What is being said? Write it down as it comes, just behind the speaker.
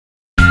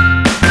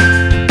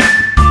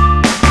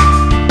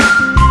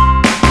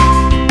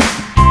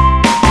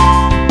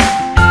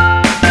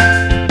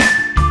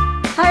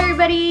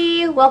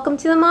welcome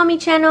to the Mommy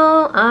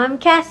channel. I'm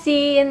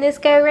Cassie and this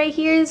guy right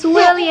here is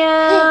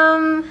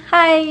William.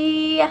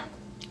 Hi.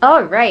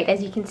 Alright,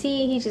 as you can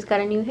see, he just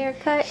got a new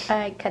haircut.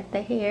 I cut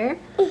the hair.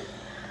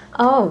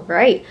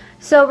 Alright,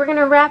 so we're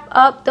gonna wrap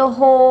up the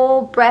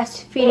whole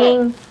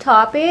breastfeeding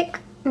topic.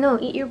 No,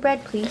 eat your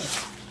bread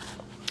please.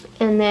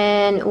 And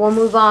then we'll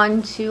move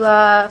on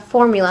to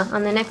formula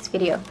on the next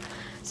video.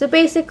 So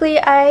basically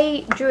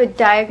I drew a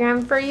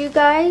diagram for you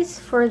guys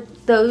for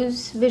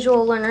those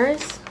visual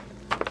learners.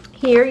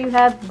 Here you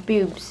have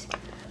boobs,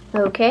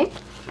 okay?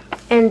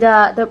 And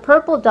the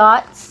purple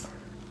dots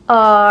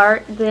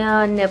are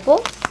the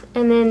nipples,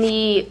 and then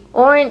the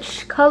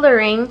orange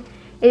coloring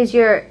is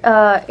your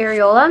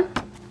areola,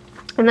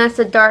 and that's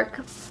the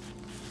dark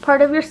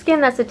part of your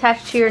skin that's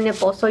attached to your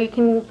nipple. So you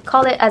can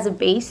call it as a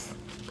base,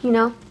 you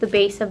know, the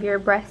base of your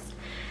breast.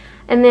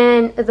 And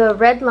then the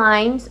red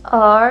lines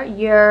are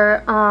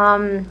your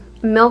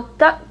milk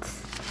ducts.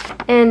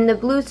 And the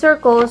blue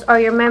circles are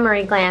your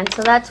mammary glands.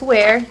 So that's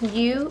where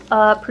you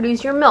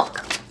produce your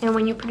milk. And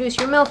when you produce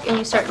your milk and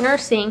you start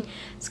nursing,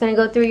 it's going to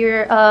go through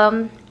your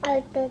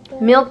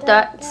milk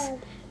ducts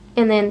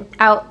and then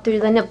out through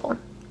the nipple.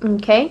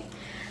 Okay?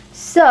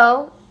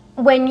 So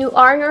when you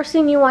are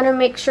nursing, you want to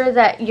make sure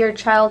that your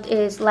child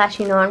is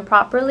latching on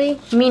properly.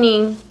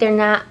 Meaning they're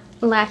not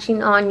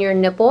latching on your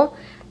nipple,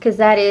 because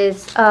that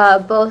is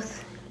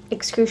both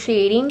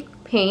excruciating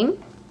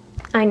pain.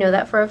 I know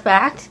that for a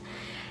fact.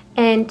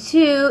 And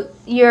two,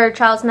 your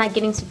child's not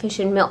getting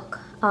sufficient milk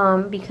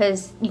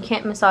because you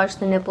can't massage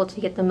the nipple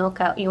to get the milk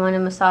out. You want to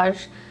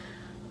massage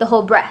the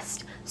whole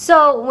breast.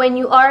 So when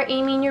you are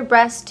aiming your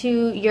breast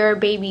to your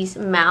baby's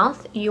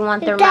mouth, you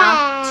want their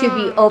mouth to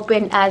be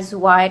open as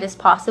wide as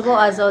possible,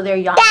 as though they're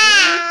yawning.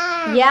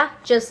 Yeah,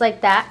 just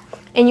like that.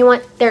 And you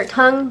want their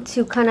tongue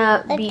to kind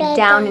of be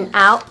down and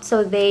out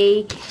so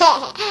they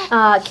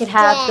could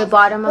have the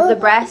bottom of the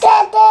breast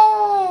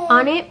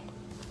on it.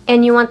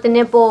 And you want the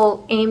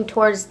nipple aimed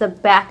towards the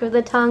back of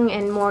the tongue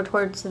and more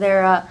towards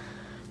their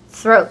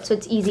throat, so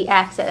it's easy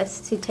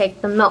access to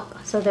take the milk.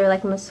 So they're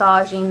like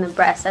massaging the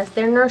breast as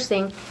they're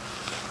nursing.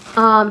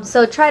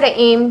 So try to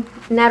aim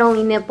not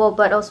only nipple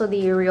but also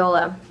the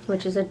areola,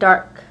 which is a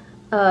dark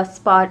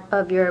spot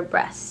of your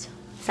breast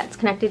that's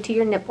connected to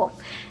your nipple.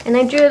 And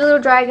I drew a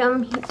little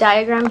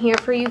diagram here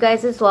for you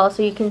guys as well,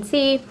 so you can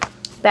see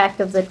back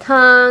of the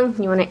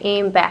tongue. You want to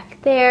aim back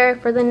there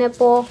for the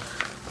nipple.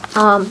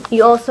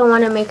 You also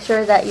want to make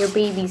sure that your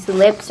baby's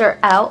lips are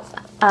out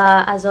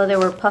as though they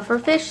were puffer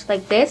fish,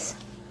 like this,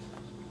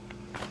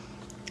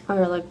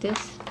 or like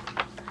this.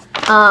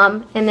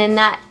 And then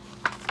that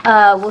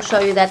will show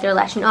you that they're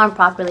latching on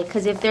properly,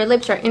 because if their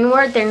lips are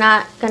inward, they're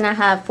not going to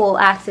have full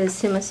access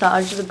to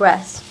massage the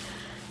breast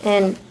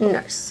and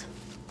nurse.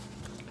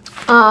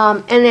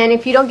 And then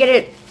if you don't get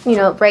it, you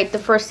know, right the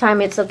first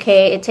time, it's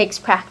okay. It takes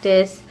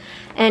practice.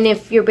 And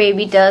if your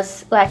baby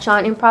does latch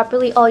on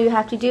improperly, all you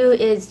have to do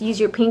is use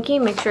your pinky,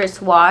 make sure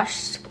it's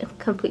washed,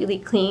 completely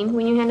clean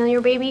when you handle your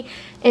baby,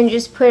 and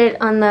just put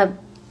it on the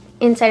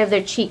inside of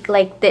their cheek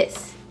like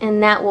this,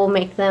 and that will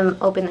make them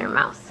open their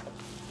mouth.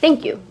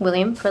 Thank you,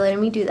 William, for letting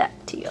me do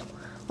that to you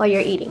while you're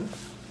eating.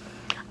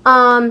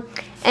 And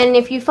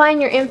if you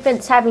find your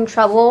infant's having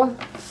trouble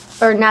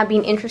or not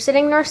being interested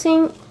in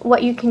nursing,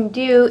 what you can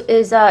do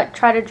is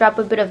try to drop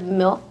a bit of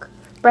milk,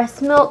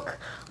 breast milk,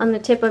 on the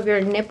tip of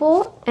your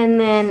nipple, and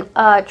then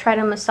try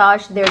to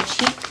massage their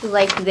cheek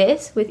like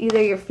this with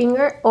either your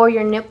finger or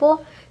your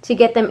nipple to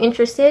get them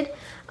interested,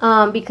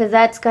 because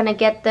that's going to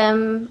get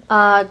them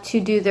to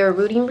do their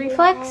rooting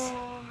reflex,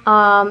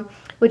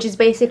 which is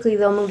basically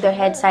they'll move their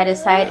head side to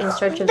side in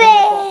search of the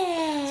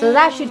nipple. So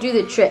that should do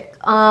the trick.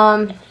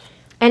 And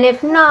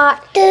if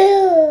not,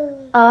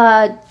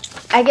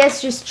 I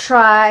guess just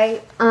try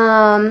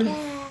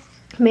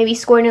maybe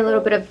squirting a little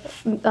bit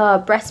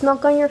of breast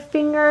milk on your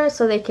finger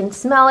so they can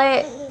smell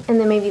it, and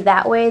then maybe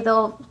that way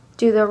they'll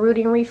do the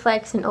rooting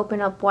reflex and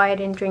open up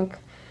wide and drink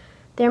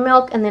their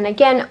milk. And then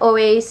again,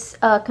 always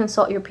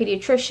consult your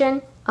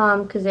pediatrician,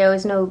 because they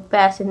always know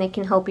best and they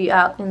can help you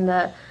out in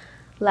the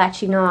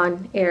latching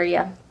on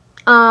area.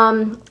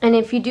 And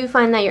if you do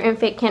find that your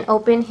infant can't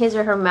open his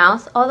or her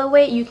mouth all the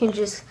way, you can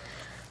just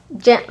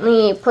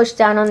gently push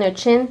down on their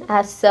chin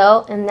as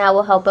so, and that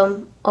will help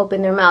them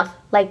open their mouth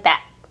like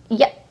that.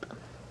 Yep.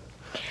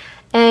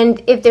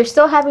 And if they're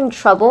still having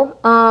trouble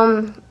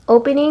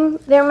opening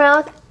their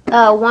mouth,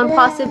 one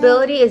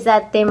possibility is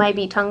that they might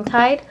be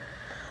tongue-tied.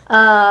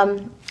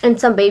 And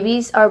some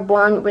babies are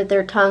born with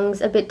their tongues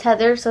a bit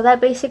tethered. So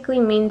that basically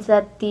means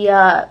that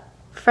the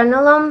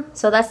frenulum,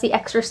 so that's the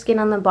extra skin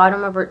on the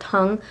bottom of her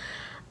tongue,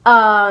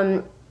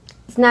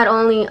 it's not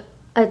only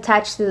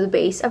attached to the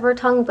base of her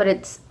tongue, but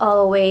it's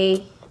all the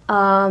way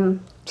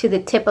to the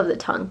tip of the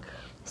tongue.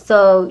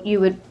 So you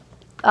would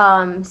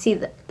see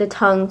the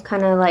tongue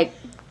kind of like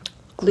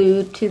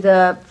glued to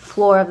the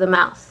floor of the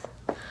mouth.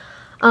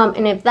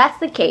 And if that's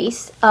the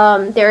case,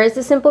 there is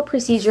a simple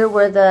procedure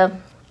where the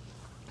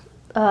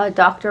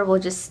doctor will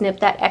just snip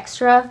that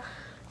extra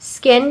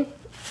skin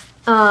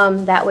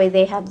That way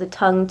they have the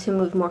tongue to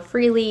move more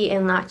freely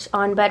and latch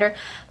on better.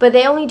 But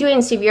they only do it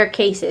in severe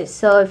cases.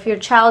 So if your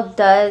child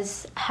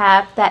does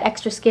have that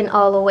extra skin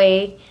all the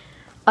way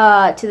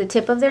to the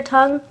tip of their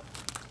tongue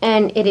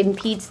and it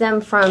impedes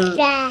them from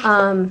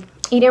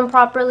eating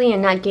properly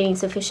and not gaining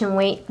sufficient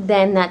weight,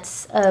 then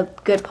that's a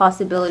good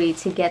possibility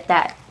to get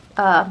that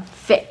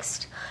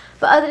fixed.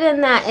 But other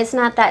than that, it's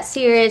not that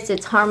serious,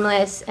 it's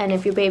harmless, and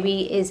if your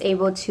baby is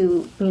able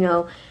to, you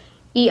know,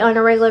 eat on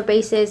a regular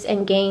basis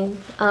and gain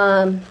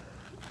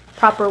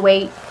proper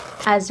weight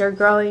as they're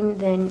growing,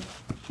 then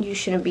you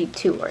shouldn't be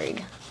too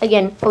worried.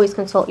 Again, always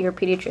consult your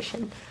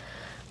pediatrician.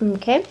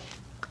 Okay.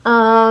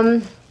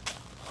 And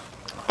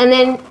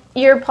then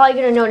you're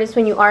probably going to notice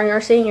when you are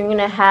nursing, you're going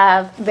to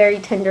have very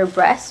tender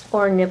breasts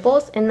or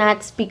nipples, and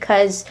that's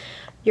because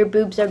your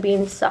boobs are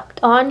being sucked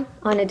on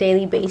a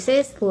daily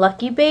basis.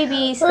 Lucky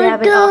babies, they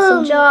have an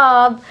awesome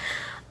job.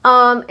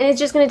 And it's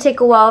just going to take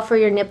a while for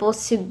your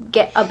nipples to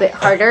get a bit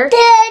harder and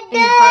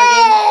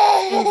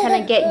harden and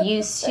kind of get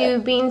used to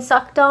being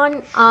sucked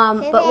on.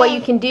 But what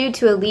you can do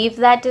to alleviate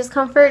that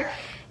discomfort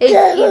is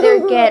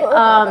either get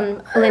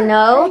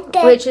Lino,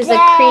 which is a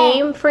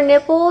cream for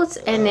nipples,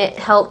 and it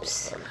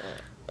helps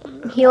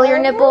heal your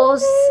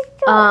nipples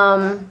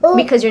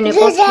because your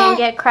nipples can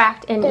get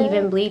cracked and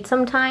even bleed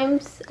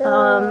sometimes.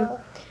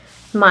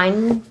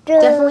 Mine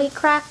definitely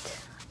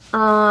cracked.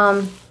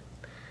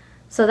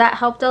 So that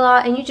helped a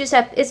lot, and you just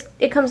have,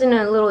 it comes in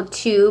a little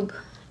tube,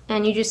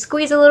 and you just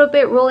squeeze a little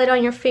bit, roll it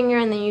on your finger,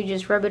 and then you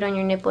just rub it on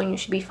your nipple, and you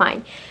should be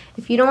fine.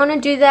 If you don't want to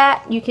do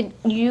that, you could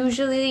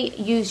usually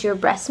use your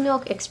breast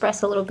milk,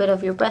 express a little bit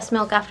of your breast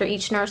milk after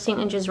each nursing,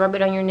 and just rub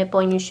it on your nipple,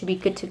 and you should be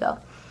good to go.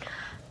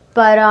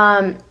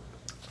 But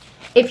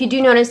if you do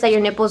notice that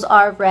your nipples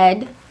are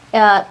red,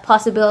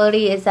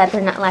 possibility is that they're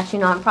not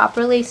latching on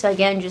properly. So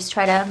again, just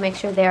try to make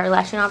sure they are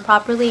latching on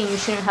properly, and you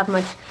shouldn't have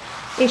much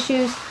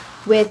issues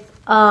with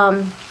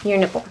your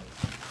nipple.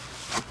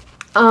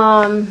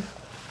 And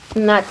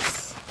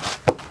that's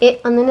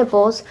it on the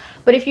nipples.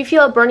 But if you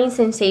feel a burning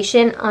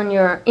sensation on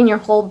in your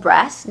whole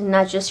breast,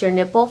 not just your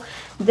nipple,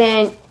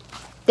 then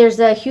there's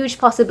a huge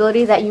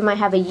possibility that you might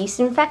have a yeast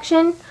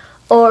infection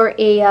or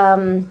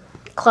a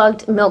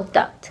clogged milk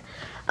duct.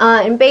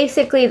 And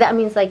basically that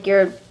means like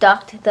your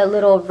duct, the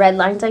little red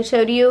lines I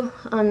showed you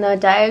on the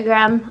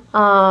diagram,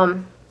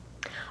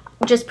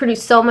 just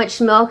produce so much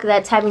milk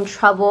that's having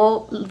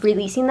trouble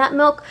releasing that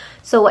milk.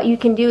 So what you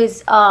can do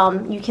is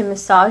you can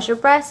massage your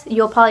breast.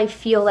 You'll probably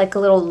feel like a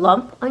little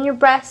lump on your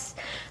breast,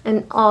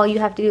 and all you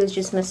have to do is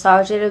just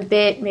massage it a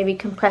bit, maybe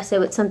compress it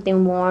with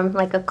something warm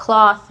like a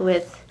cloth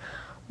with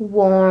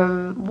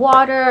warm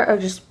water, or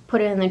just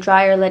put it in the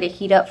dryer, let it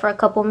heat up for a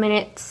couple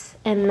minutes,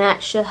 and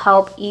that should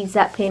help ease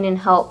that pain and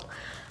help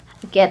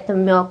get the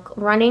milk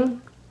running.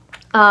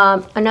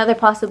 Another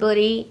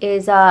possibility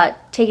is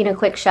taking a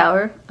quick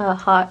shower, a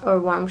hot or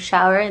warm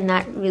shower, and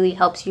that really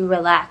helps you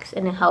relax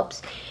and it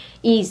helps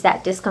ease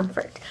that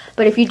discomfort.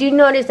 But if you do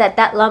notice that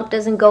that lump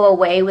doesn't go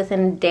away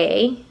within a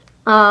day,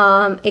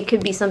 it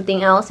could be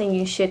something else, and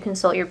you should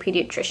consult your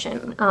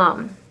pediatrician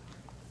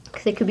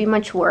because it could be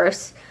much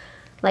worse.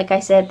 Like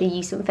I said, the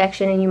yeast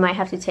infection, and you might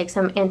have to take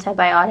some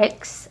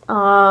antibiotics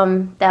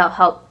that'll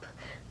help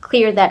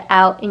clear that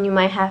out, and you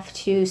might have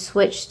to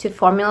switch to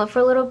formula for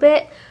a little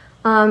bit.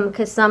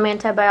 Because some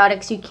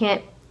antibiotics you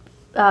can't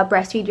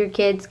breastfeed your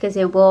kids because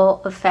it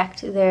will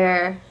affect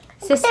their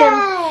system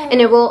and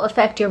it will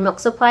affect your milk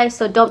supply.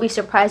 So don't be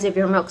surprised if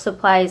your milk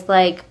supply is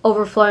like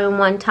overflowing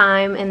one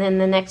time and then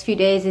the next few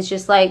days it's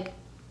just like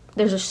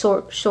there's a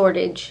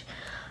shortage.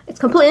 It's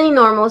completely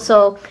normal,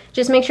 so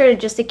just make sure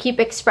to keep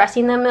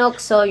expressing the milk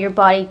so your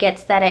body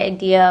gets that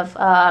idea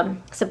of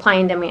supply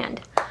and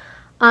demand.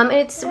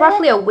 It's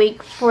roughly a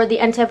week for the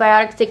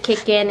antibiotics to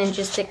kick in and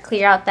just to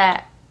clear out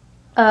that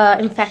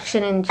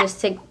infection and just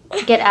to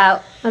get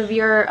out of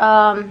your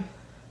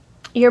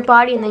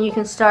body, and then you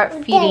can start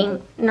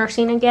feeding,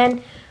 nursing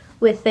again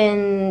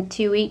within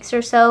 2 weeks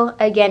or so.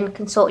 Again,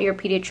 consult your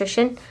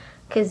pediatrician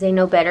because they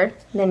know better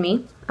than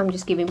me. I'm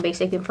just giving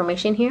basic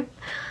information here.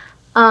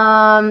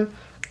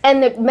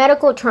 And the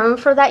medical term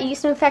for that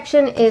yeast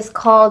infection is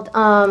called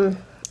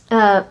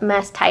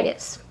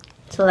mastitis.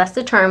 So that's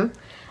the term,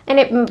 and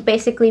it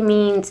basically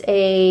means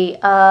a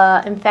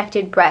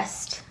infected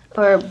breast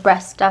or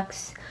breast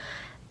ducts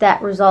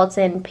that results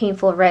in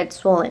painful red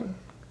swollen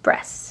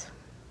breasts.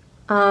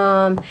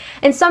 And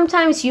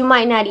sometimes you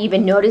might not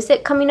even notice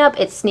it coming up.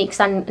 It sneaks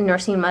on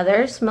nursing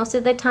mothers most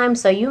of the time,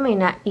 so you may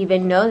not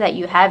even know that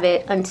you have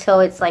it until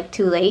it's like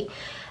too late.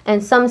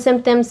 And some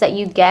symptoms that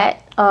you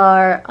get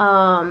are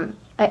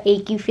an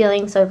achy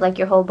feeling, so if like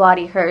your whole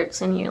body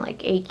hurts and you're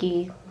like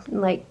achy,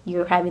 like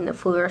you're having the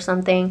flu or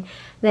something,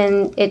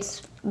 then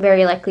it's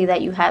very likely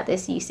that you have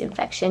this yeast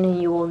infection and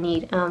you will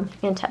need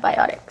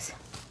antibiotics.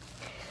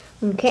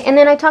 Okay, and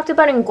then I talked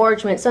about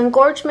engorgement. So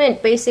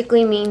engorgement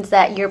basically means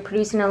that you're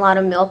producing a lot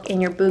of milk and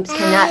your boobs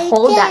cannot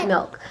hold that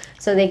milk,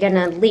 so they're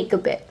gonna leak a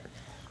bit.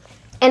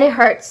 And it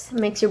hurts,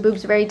 makes your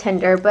boobs very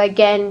tender, but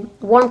again,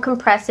 warm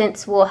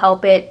compressants will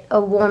help it.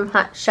 A warm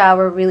hot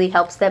shower really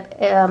helps that,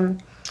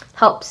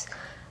 helps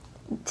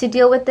to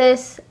deal with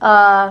this.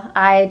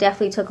 I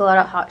definitely took a lot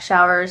of hot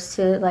showers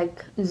to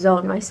like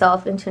zone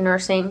myself into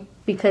nursing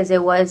because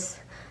it was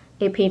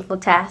a painful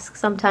task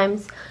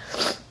sometimes.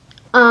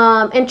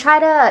 And try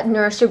to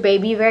nurse your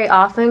baby very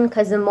often,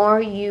 because the more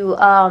you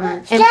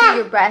empty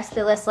your breast,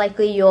 the less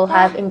likely you'll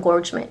have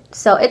engorgement.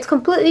 So it's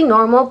completely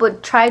normal,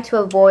 but try to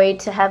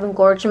avoid to have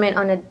engorgement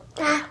on a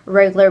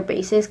regular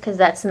basis, because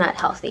that's not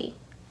healthy.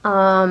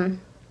 And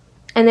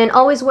then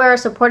always wear a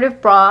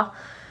supportive bra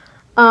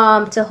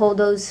to hold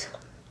those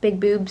big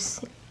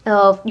boobs.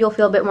 You'll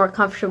feel a bit more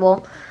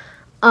comfortable.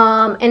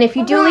 And if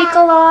you do leak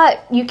a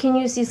lot, you can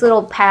use these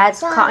little pads,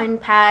 cotton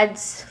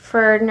pads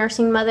for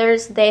nursing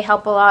mothers. They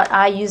help a lot.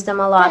 I use them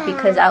a lot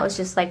because I was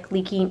just like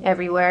leaking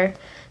everywhere.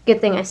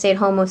 Good thing I stayed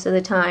home most of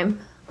the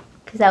time,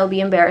 because that would be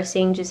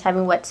embarrassing, just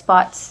having wet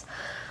spots.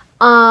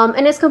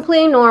 And it's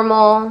completely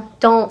normal.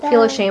 Don't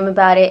feel ashamed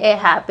about it. It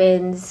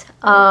happens.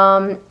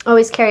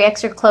 Always carry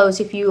extra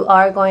clothes if you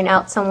are going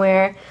out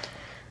somewhere.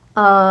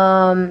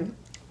 And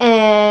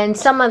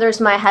some mothers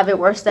might have it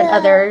worse than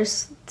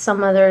others. Some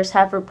mothers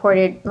have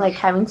reported like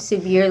having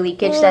severe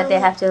leakage that they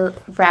have to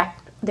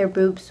wrap their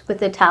boobs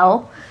with a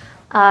towel.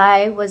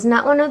 I was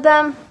not one of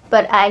them,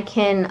 but I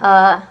can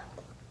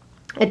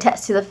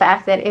attest to the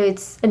fact that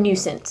it's a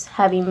nuisance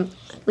having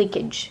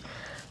leakage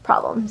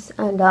problems.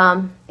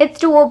 And it's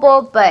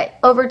doable, but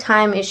over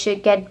time it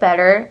should get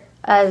better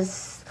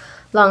as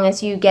long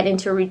as you get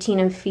into a routine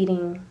of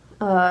feeding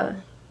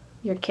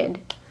your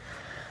kid.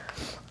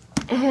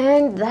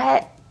 And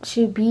that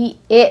should be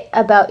it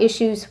about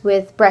issues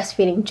with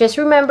breastfeeding. Just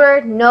remember,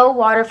 no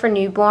water for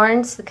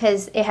newborns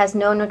because it has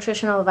no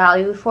nutritional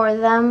value for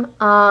them.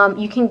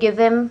 You can give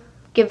them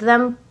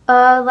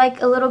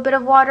like a little bit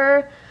of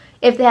water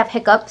if they have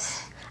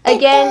hiccups.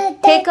 Again,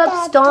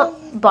 hiccups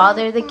don't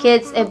bother the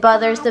kids. It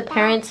bothers the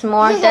parents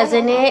more,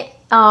 doesn't it?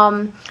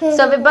 So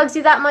if it bugs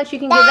you that much, you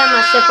can give them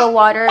a sip of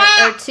water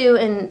or two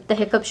and the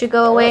hiccups should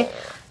go away.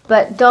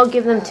 But don't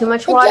give them too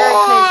much water,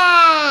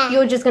 because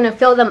you're just going to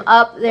fill them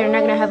up. They're not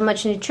going to have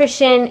much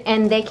nutrition,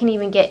 and they can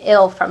even get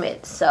ill from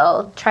it.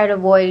 So try to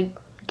avoid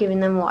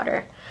giving them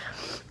water.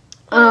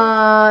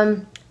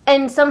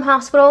 In some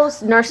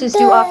hospitals, nurses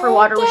do offer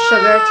water with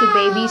sugar to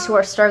babies who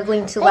are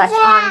struggling to latch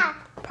on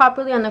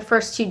properly on the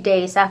first 2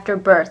 days after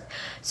birth.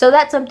 So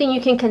that's something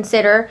you can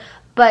consider.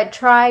 But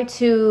try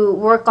to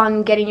work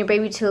on getting your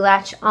baby to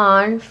latch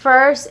on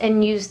first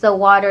and use the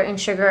water and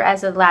sugar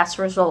as a last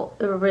result.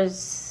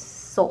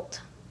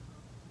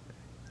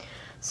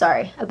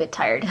 Sorry, a bit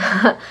tired.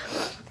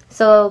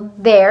 So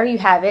there you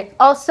have it.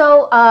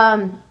 Also,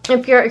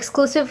 if you're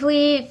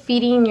exclusively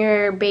feeding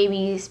your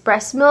baby's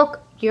breast milk,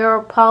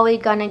 you're probably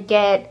gonna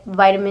get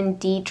vitamin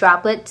D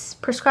droplets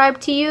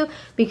prescribed to you,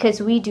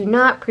 because we do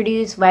not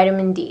produce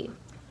vitamin D.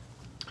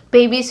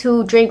 Babies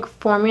who drink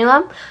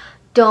formula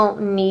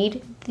don't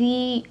need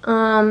the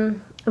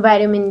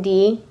vitamin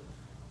D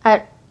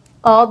at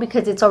all,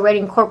 because it's already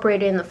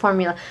incorporated in the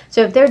formula.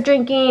 So if they're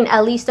drinking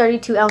at least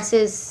 32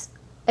 ounces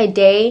a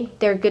day,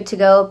 they're good to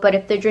go. But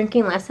if they're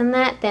drinking less than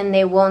that, then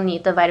they will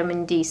need the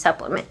vitamin D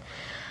supplement.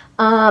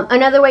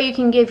 Another way you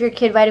can give your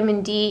kid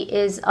vitamin D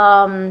is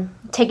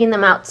taking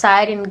them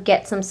outside and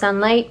get some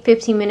sunlight,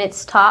 15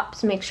 minutes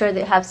tops. Make sure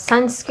they have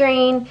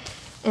sunscreen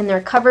and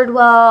they're covered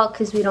well,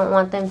 because we don't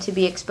want them to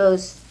be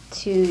exposed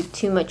to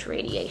too much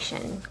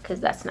radiation,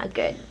 because that's not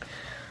good.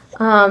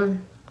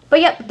 But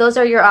yep, those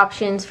are your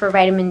options for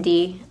vitamin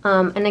D.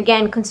 And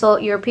again,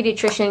 consult your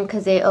pediatrician,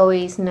 because they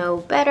always know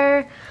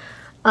better.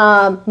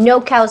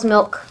 No cow's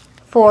milk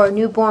for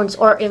newborns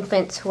or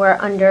infants who are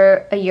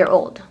under a year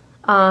old,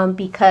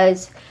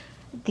 because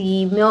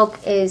the milk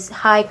is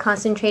high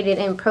concentrated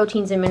in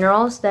proteins and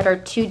minerals that are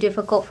too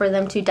difficult for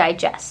them to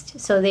digest.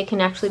 So they can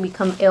actually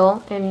become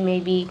ill and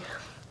maybe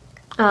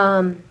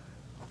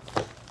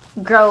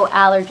grow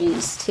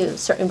allergies to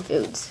certain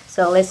foods.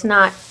 So let's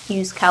not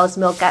use cow's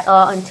milk at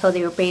all until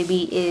your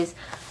baby is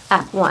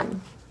at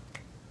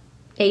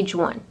age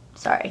one,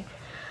 sorry.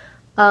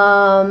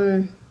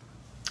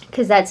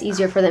 Because that's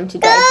easier for them to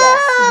digest.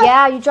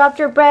 Yeah, you dropped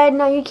your bread,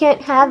 now you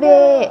can't have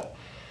it.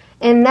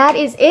 And that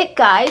is it,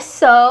 guys.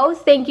 So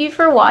thank you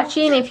for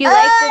watching. If you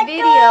liked the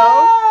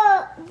video,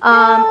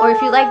 or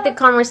if you like the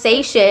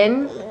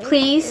conversation,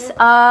 please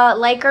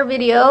like our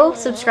video,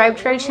 subscribe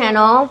to our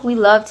channel. We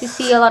love to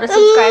see a lot of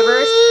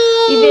subscribers.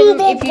 Even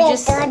if you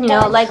just,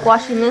 like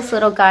watching this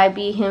little guy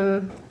be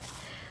him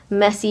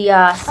messy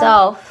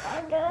self,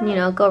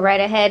 go right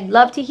ahead.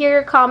 Love to hear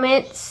your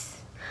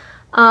comments.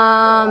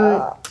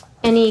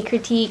 Any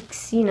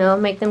critiques,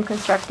 make them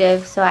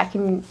constructive so I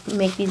can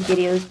make these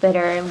videos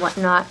better and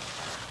whatnot.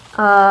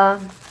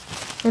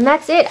 And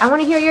that's it. I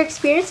want to hear your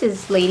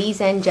experiences,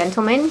 ladies and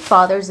gentlemen,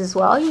 fathers as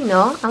well.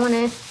 I want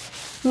to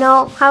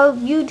know how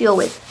you deal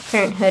with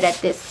parenthood at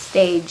this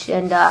stage,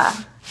 and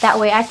that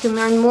way I can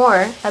learn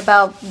more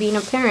about being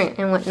a parent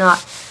and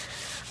whatnot.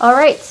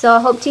 Alright, so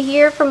I hope to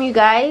hear from you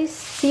guys.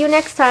 See you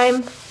next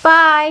time.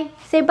 Bye.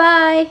 Say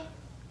bye.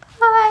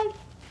 Bye.